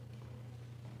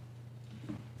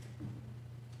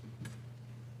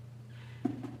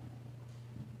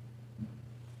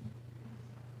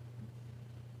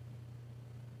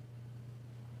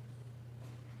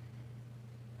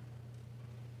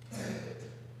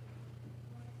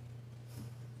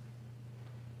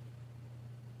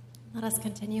Let us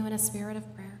continue in a spirit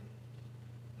of prayer.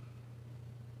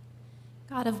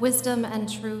 God of wisdom and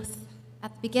truth,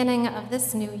 at the beginning of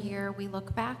this new year, we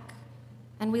look back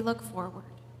and we look forward.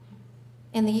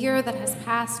 In the year that has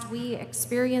passed, we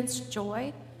experienced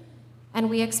joy and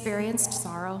we experienced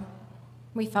sorrow.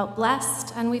 We felt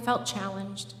blessed and we felt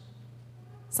challenged.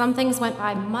 Some things went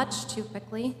by much too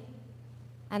quickly,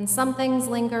 and some things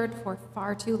lingered for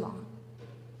far too long.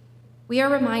 We are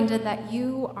reminded that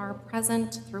you are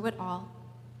present through it all.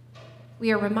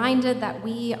 We are reminded that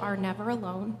we are never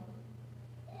alone.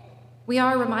 We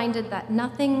are reminded that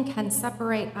nothing can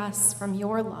separate us from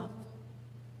your love.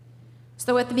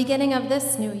 So at the beginning of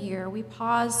this new year, we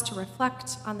pause to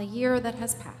reflect on the year that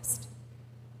has passed.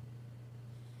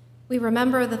 We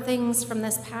remember the things from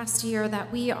this past year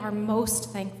that we are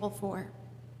most thankful for.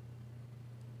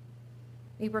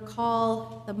 We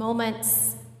recall the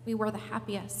moments we were the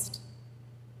happiest.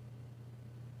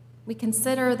 We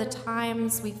consider the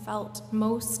times we felt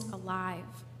most alive.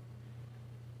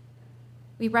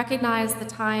 We recognize the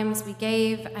times we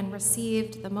gave and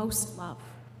received the most love.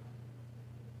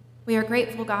 We are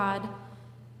grateful, God,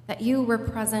 that you were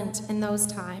present in those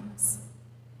times.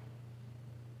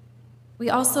 We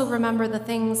also remember the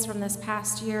things from this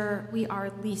past year we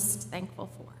are least thankful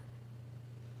for.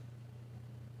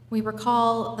 We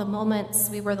recall the moments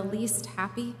we were the least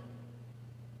happy.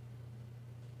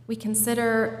 We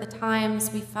consider the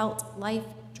times we felt life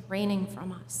draining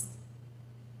from us.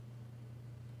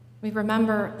 We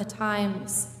remember the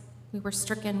times we were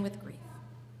stricken with grief.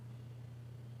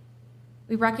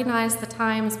 We recognize the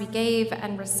times we gave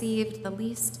and received the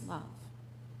least love.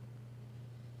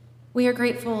 We are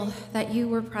grateful that you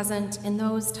were present in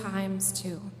those times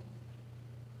too.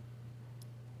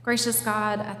 Gracious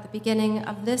God, at the beginning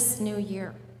of this new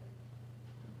year,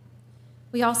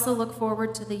 we also look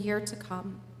forward to the year to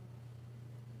come.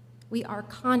 We are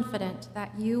confident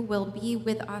that you will be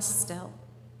with us still,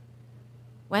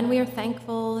 when we are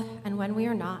thankful and when we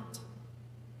are not,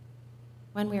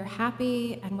 when we are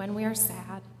happy and when we are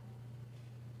sad,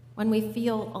 when we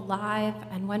feel alive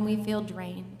and when we feel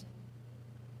drained,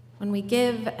 when we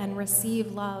give and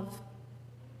receive love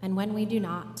and when we do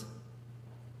not,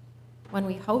 when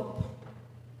we hope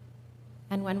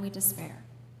and when we despair.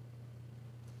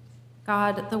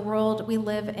 God, the world we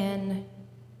live in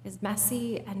is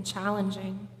messy and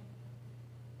challenging,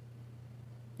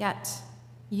 yet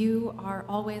you are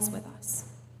always with us.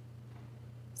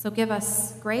 So give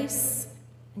us grace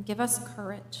and give us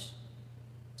courage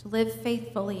to live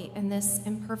faithfully in this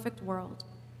imperfect world.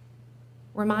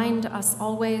 Remind us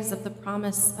always of the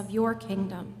promise of your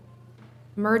kingdom,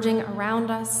 emerging around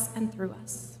us and through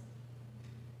us.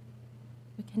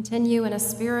 We continue in a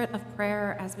spirit of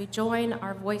prayer as we join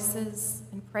our voices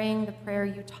in praying the prayer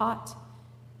you taught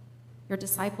your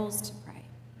disciples to pray.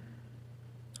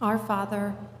 Our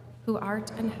Father, who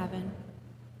art in heaven,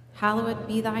 hallowed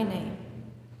be thy name.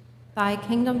 Thy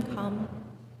kingdom come,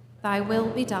 thy will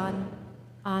be done,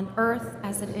 on earth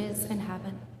as it is in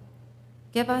heaven.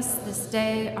 Give us this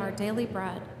day our daily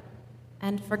bread,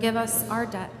 and forgive us our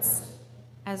debts,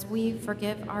 as we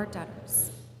forgive our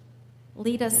debtors.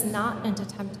 Lead us not into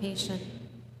temptation,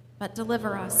 but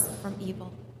deliver us from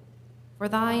evil. For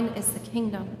thine is the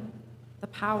kingdom, the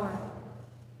power,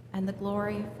 and the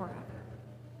glory forever.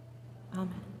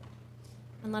 Amen.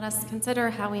 And let us consider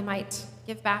how we might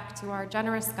give back to our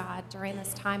generous God during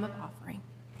this time of offering.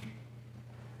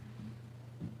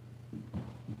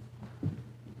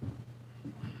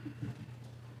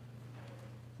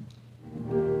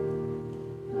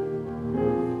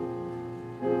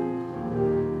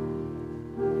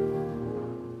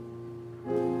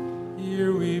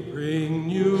 Here we bring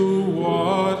you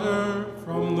water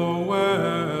from the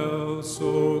well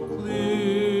so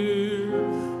clear,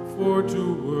 for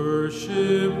to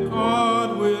worship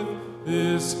God with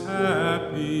this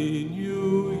happy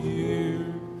new year.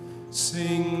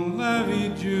 Sing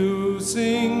levy-do,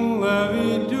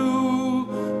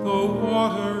 the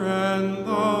water and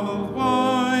the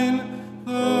wine,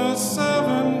 the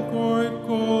 7 bright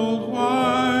gold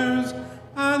wires,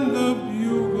 and the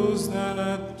bugles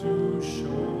that do shine.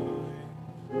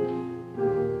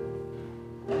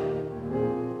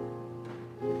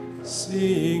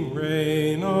 Sing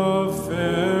reign of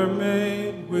fair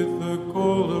maid with the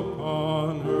gold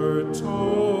upon her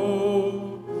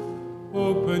toe.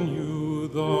 Open you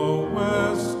the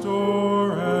west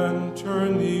door and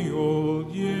turn the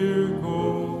old year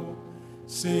go.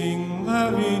 Sing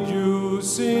levy-do,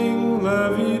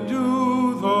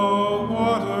 the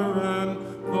water and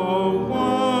the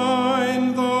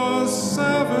wine, the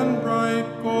 7 bright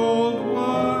gold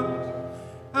wires,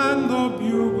 and the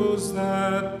bugles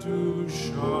that do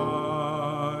shine.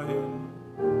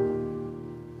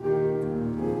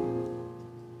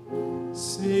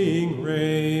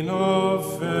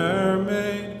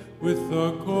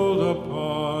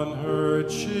 on her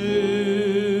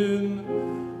chin.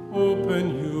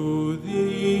 Open you the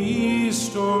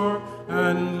east door,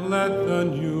 and let the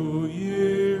new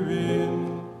year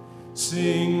in.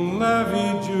 Sing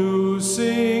levy-do,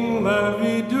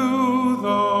 the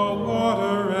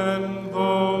water and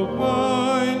the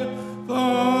wine,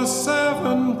 the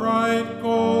 7 bright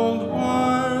gold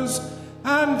wires,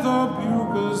 and the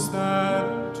bugles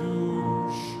that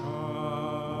do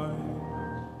shine.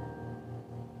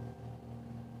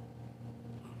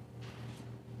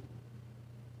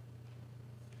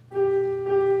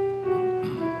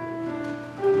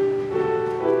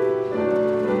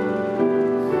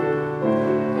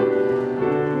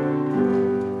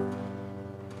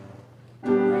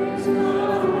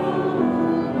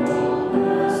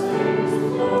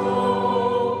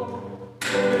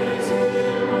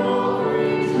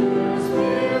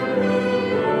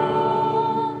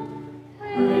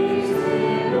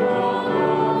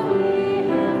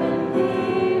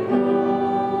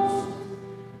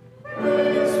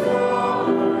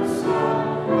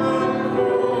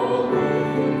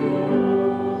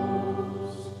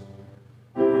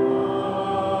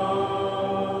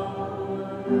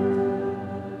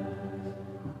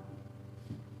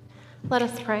 Let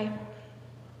us pray.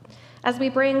 As we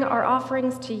bring our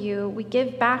offerings to you, we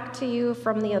give back to you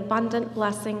from the abundant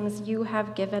blessings you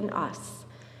have given us.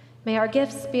 May our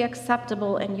gifts be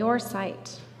acceptable in your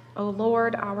sight, O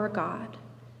Lord our God.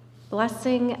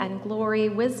 Blessing and glory,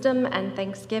 wisdom and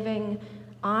thanksgiving,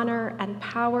 honor and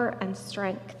power and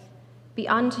strength be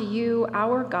unto you,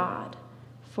 our God,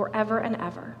 forever and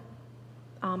ever.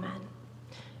 Amen.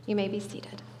 You may be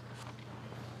seated.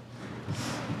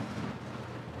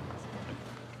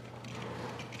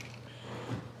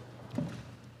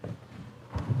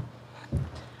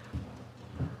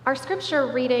 Our scripture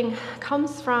reading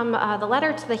comes from the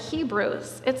letter to the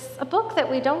Hebrews. It's a book that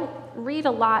we don't read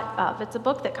a lot of. It's a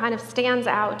book that kind of stands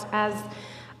out as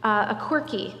a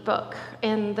quirky book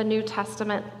in the New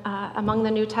Testament, among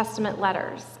the New Testament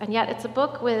letters. And yet it's a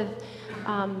book with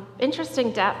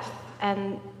interesting depth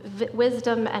and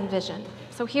wisdom and vision.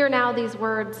 So hear now these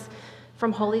words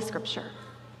from Holy Scripture.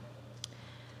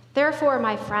 Therefore,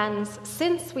 my friends,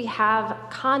 since we have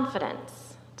confidence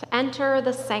to enter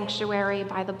the sanctuary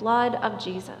by the blood of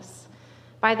Jesus,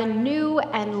 by the new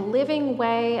and living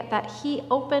way that he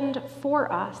opened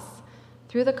for us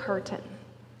through the curtain,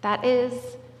 that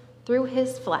is, through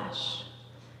his flesh.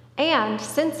 And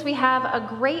since we have a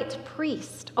great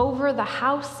priest over the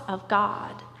house of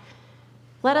God,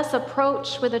 let us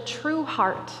approach with a true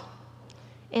heart,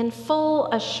 in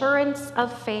full assurance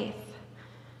of faith,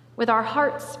 with our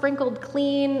hearts sprinkled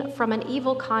clean from an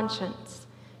evil conscience,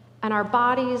 and our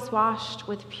bodies washed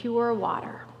with pure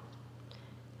water.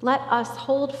 Let us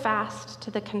hold fast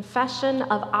to the confession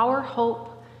of our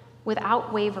hope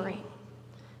without wavering,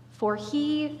 for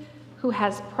he who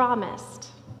has promised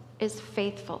is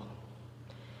faithful.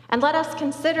 And let us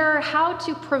consider how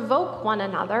to provoke one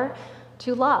another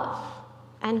to love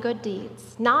and good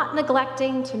deeds, not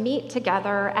neglecting to meet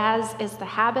together as is the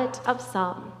habit of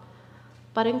some,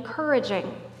 but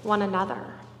encouraging one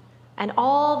another, and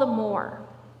all the more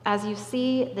as you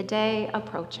see the day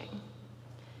approaching.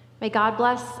 May God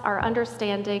bless our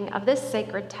understanding of this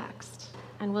sacred text,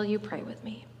 and will you pray with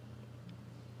me?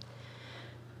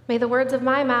 May the words of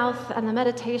my mouth and the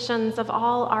meditations of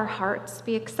all our hearts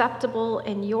be acceptable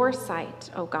in your sight,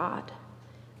 O God,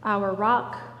 our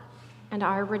rock and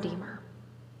our Redeemer.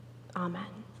 Amen.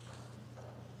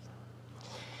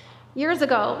 Years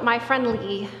ago, my friend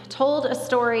Lee told a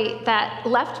story that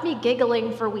left me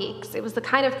giggling for weeks. It was the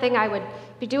kind of thing I would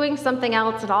be doing something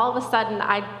else, and all of a sudden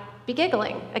I'd be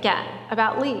giggling again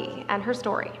about Lee and her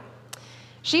story.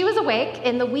 She was awake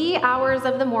in the wee hours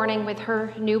of the morning with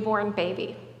her newborn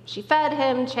baby. She fed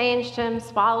him, changed him,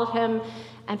 swallowed him,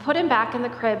 and put him back in the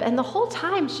crib, and the whole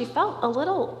time she felt a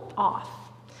little off,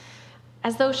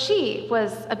 as though she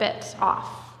was a bit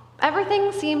off.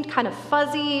 Everything seemed kind of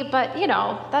fuzzy, but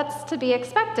that's to be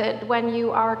expected when you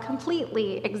are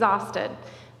completely exhausted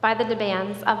by the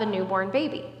demands of a newborn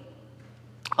baby.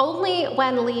 Only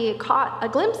when Lee caught a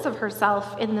glimpse of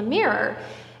herself in the mirror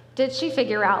did she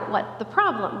figure out what the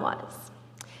problem was.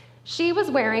 She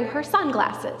was wearing her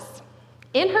sunglasses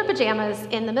in her pajamas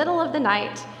in the middle of the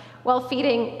night while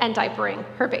feeding and diapering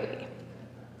her baby.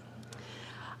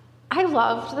 I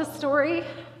loved this story,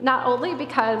 not only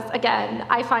because, again,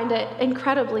 I find it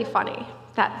incredibly funny,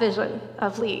 that vision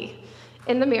of Lee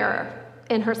in the mirror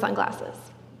in her sunglasses.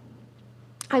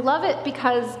 I love it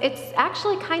because it's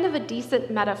actually kind of a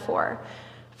decent metaphor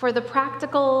for the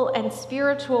practical and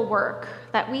spiritual work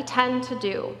that we tend to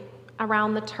do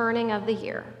around the turning of the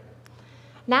year.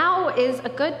 Now is a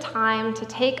good time to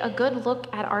take a good look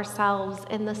at ourselves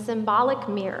in the symbolic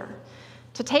mirror,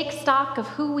 to take stock of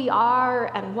who we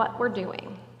are and what we're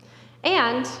doing.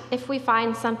 And if we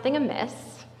find something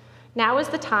amiss, now is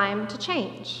the time to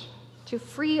change, to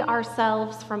free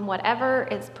ourselves from whatever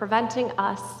is preventing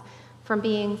us from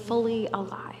being fully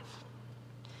alive.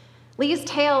 Lee's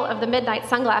tale of the midnight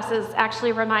sunglasses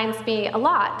actually reminds me a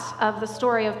lot of the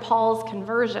story of Paul's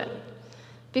conversion.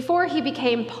 Before he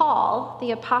became Paul,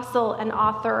 the apostle and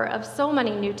author of so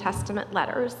many New Testament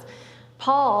letters,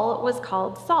 Paul was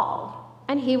called Saul,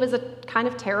 and he was a kind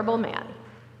of terrible man.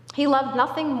 He loved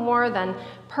nothing more than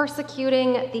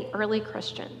persecuting the early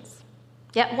Christians.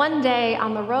 Yet one day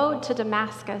on the road to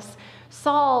Damascus,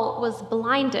 Saul was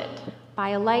blinded by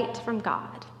a light from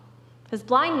God. His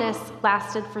blindness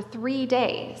lasted for 3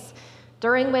 days,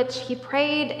 during which he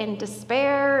prayed in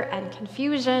despair and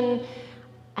confusion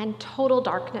and total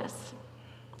darkness.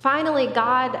 Finally,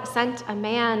 God sent a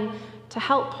man to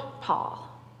help Paul.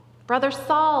 "Brother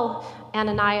Saul,"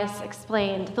 Ananias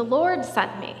explained, "the Lord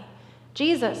sent me,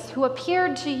 Jesus, who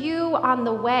appeared to you on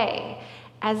the way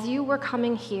as you were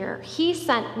coming here. He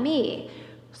sent me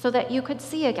so that you could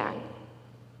see again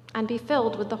and be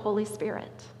filled with the Holy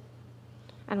Spirit."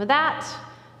 And with that,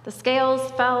 the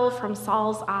scales fell from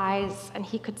Saul's eyes, and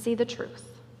he could see the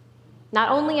truth, not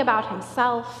only about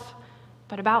himself,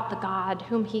 but about the God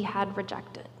whom he had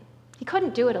rejected. He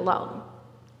couldn't do it alone.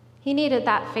 He needed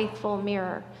that faithful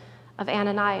mirror of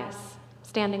Ananias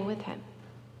standing with him.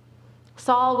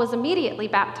 Saul was immediately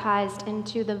baptized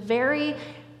into the very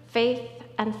faith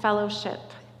and fellowship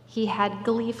he had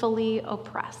gleefully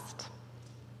oppressed.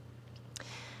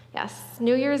 Yes,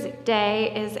 New Year's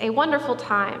Day is a wonderful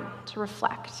time to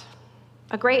reflect,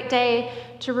 a great day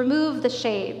to remove the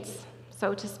shades,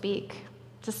 so to speak,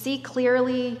 to see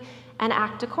clearly and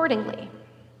act accordingly.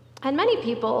 And many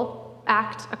people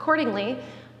act accordingly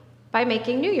by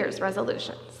making New Year's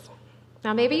resolutions.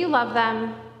 Now, maybe you love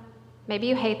them, maybe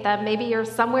you hate them, maybe you're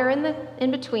somewhere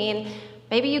in between,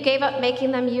 maybe you gave up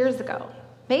making them years ago.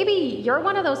 Maybe you're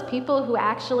one of those people who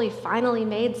actually finally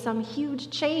made some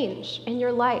huge change in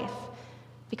your life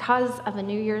because of a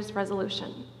New Year's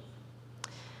resolution.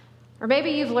 Or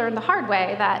maybe you've learned the hard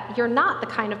way that you're not the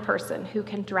kind of person who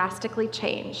can drastically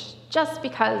change just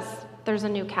because there's a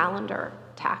new calendar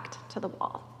tacked to the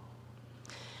wall.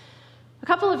 A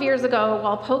couple of years ago,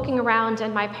 while poking around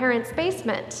in my parents'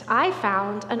 basement, I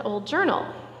found an old journal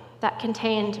that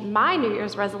contained my New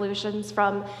Year's resolutions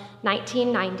from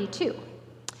 1992.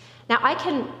 Now, I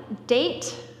can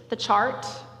date the chart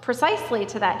precisely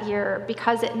to that year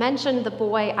because it mentioned the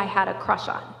boy I had a crush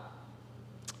on.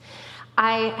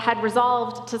 I had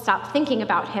resolved to stop thinking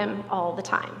about him all the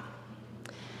time.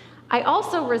 I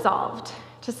also resolved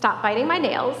to stop biting my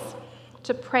nails,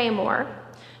 to pray more,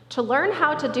 to learn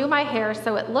how to do my hair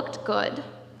so it looked good,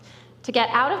 to get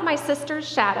out of my sister's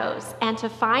shadows, and to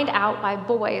find out why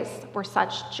boys were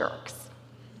such jerks.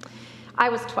 I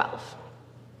was 12.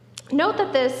 Note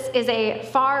that this is a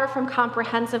far from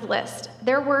comprehensive list.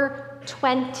 There were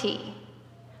 20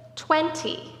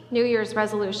 New Year's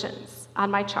resolutions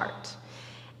on my chart.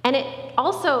 And it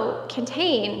also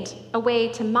contained a way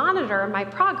to monitor my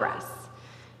progress.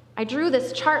 I drew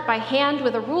this chart by hand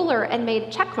with a ruler and made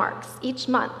check marks each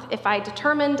month if I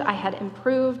determined I had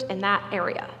improved in that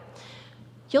area.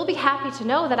 You'll be happy to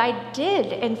know that I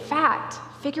did, in fact,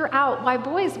 figure out why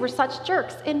boys were such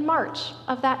jerks in March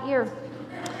of that year.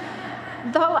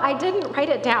 Though I didn't write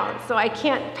it down, so I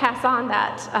can't pass on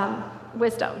that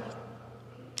wisdom.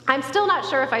 I'm still not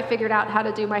sure if I figured out how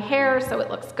to do my hair so it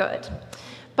looks good.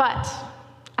 But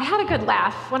I had a good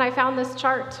laugh when I found this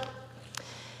chart.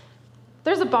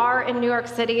 There's a bar in New York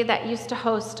City that used to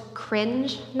host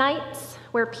cringe nights,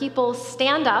 where people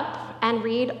stand up and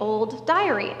read old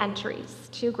diary entries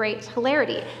to great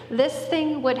hilarity. This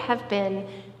thing would have been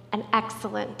an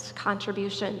excellent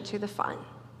contribution to the fun.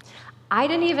 I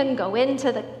didn't even go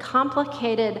into the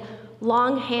complicated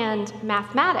longhand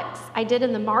mathematics I did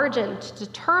in the margin to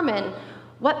determine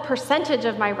what percentage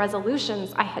of my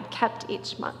resolutions I had kept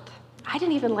each month. I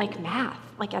didn't even like math,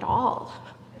 at all.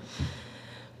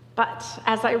 But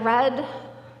as I read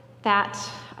that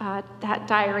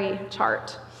diary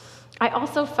chart, I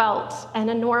also felt an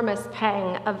enormous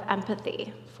pang of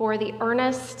empathy for the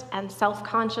earnest and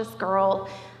self-conscious girl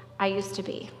I used to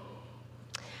be.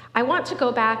 I want to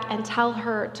go back and tell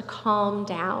her to calm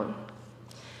down,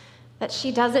 that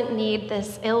she doesn't need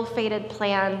this ill-fated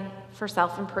plan for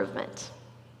self-improvement.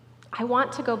 I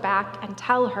want to go back and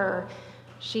tell her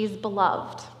she's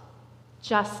beloved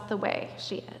just the way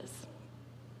she is.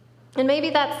 And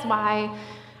maybe that's why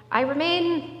I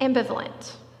remain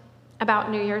ambivalent about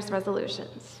New Year's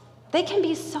resolutions. They can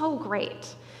be so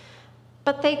great,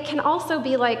 but they can also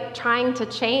be like trying to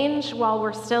change while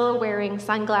we're still wearing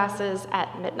sunglasses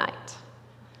at midnight.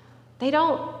 They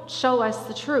don't show us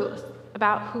the truth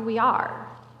about who we are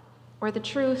or the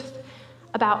truth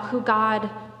about who God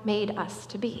made us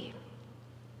to be.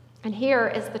 And here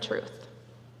is the truth.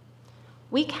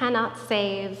 We cannot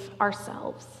save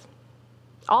ourselves.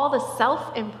 All the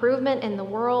self-improvement in the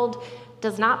world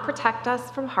does not protect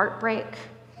us from heartbreak,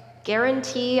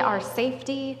 guarantee our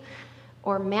safety,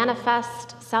 or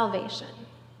manifest salvation.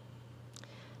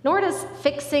 Nor does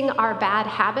fixing our bad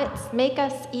habits make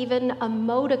us even a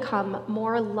modicum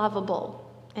more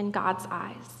lovable in God's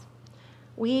eyes.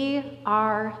 We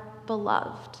are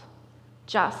beloved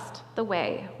just the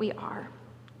way we are.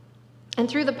 And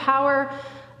through the power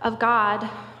of God,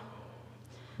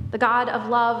 the God of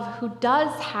love who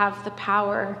does have the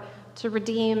power to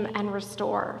redeem and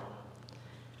restore,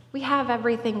 we have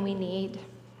everything we need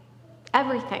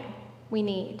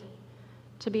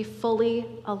to be fully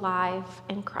alive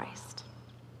in Christ.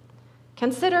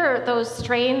 Consider those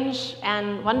strange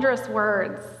and wondrous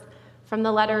words from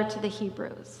the letter to the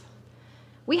Hebrews.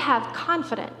 We have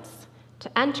confidence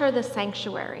to enter the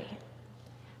sanctuary,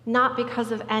 not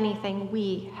because of anything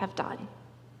we have done.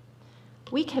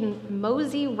 We can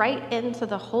mosey right into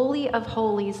the Holy of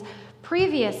Holies,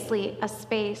 previously a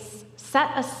space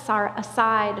set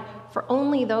aside for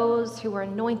only those who were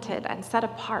anointed and set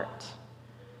apart.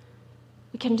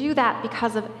 We can do that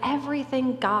because of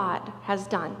everything God has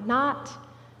done, not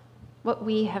what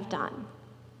we have done,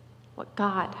 what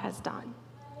God has done.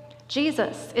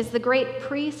 Jesus is the great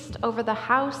priest over the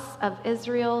house of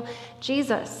Israel.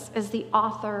 Jesus is the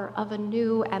author of a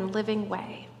new and living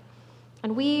way.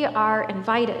 And we are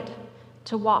invited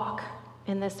to walk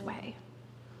in this way.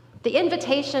 The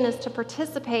invitation is to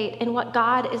participate in what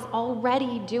God is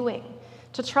already doing,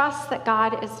 to trust that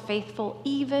God is faithful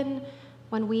even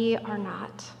when we are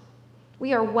not.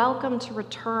 We are welcome to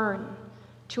return,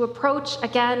 to approach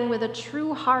again with a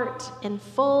true heart in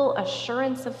full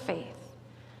assurance of faith,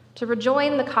 to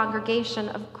rejoin the congregation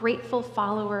of grateful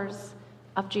followers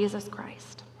of Jesus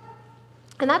Christ.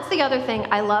 And that's the other thing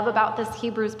I love about this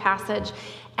Hebrews passage,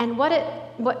 and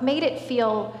what made it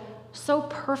feel so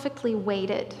perfectly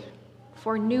weighted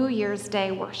for New Year's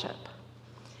Day worship.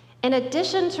 In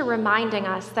addition to reminding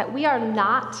us that we are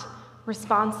not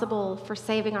responsible for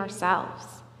saving ourselves,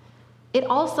 it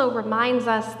also reminds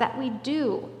us that we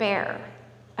do bear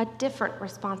a different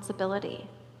responsibility.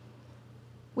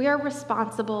 We are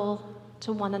responsible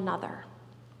to one another.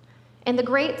 In the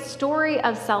great story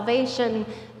of salvation,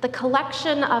 the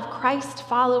collection of Christ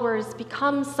followers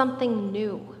becomes something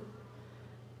new,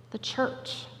 the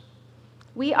church.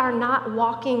 We are not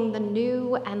walking the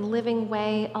new and living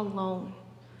way alone.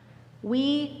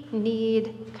 We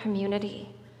need community.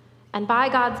 And by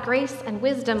God's grace and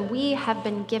wisdom, we have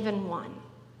been given one.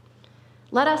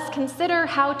 Let us consider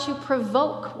how to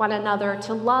provoke one another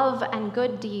to love and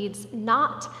good deeds,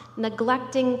 not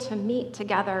neglecting to meet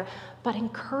together, but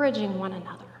encouraging one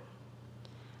another.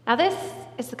 Now, this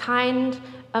is the kind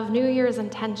of New Year's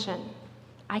intention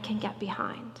I can get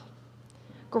behind.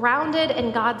 Grounded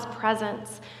in God's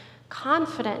presence,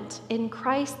 confident in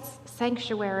Christ's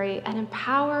sanctuary, and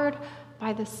empowered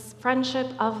by the friendship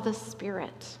of the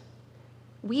Spirit,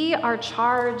 we are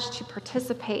charged to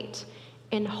participate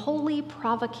in holy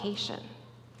provocation,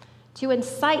 to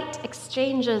incite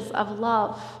exchanges of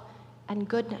love and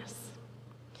goodness.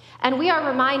 And we are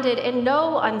reminded in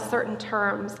no uncertain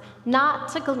terms not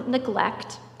to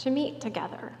neglect to meet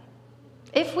together.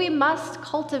 If we must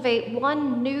cultivate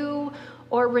one new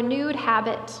or renewed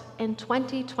habit in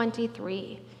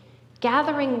 2023,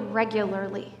 gathering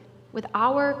regularly with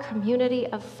our community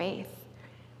of faith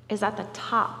is at the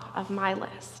top of my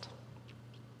list.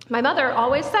 My mother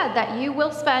always said that you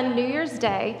will spend New Year's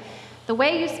Day, the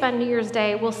way you spend New Year's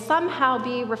Day will somehow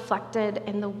be reflected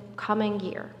in the coming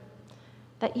year.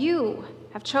 That you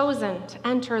have chosen to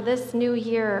enter this new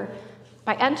year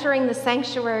by entering the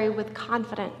sanctuary with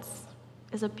confidence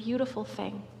is a beautiful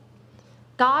thing.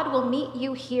 God will meet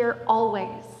you here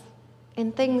always,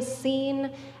 in things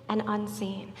seen and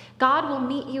unseen. God will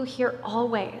meet you here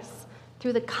always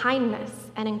through the kindness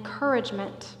and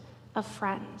encouragement of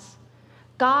friends.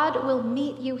 God will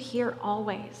meet you here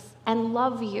always and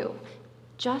love you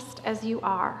just as you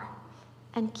are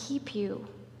and keep you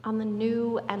on the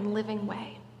new and living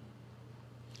way.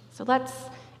 So let's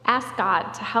ask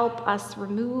God to help us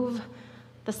remove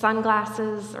the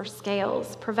sunglasses or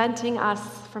scales preventing us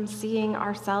from seeing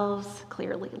ourselves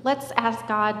clearly. Let's ask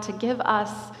God to give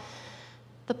us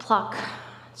the pluck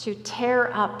to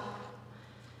tear up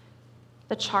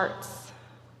the charts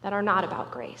that are not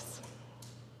about grace.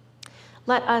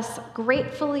 Let us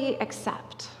gratefully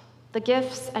accept the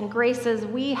gifts and graces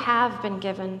we have been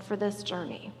given for this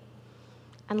journey.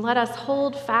 And let us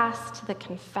hold fast to the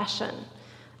confession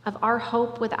of our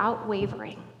hope without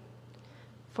wavering,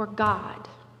 for God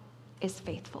is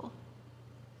faithful.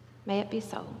 May it be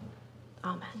so.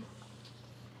 Amen.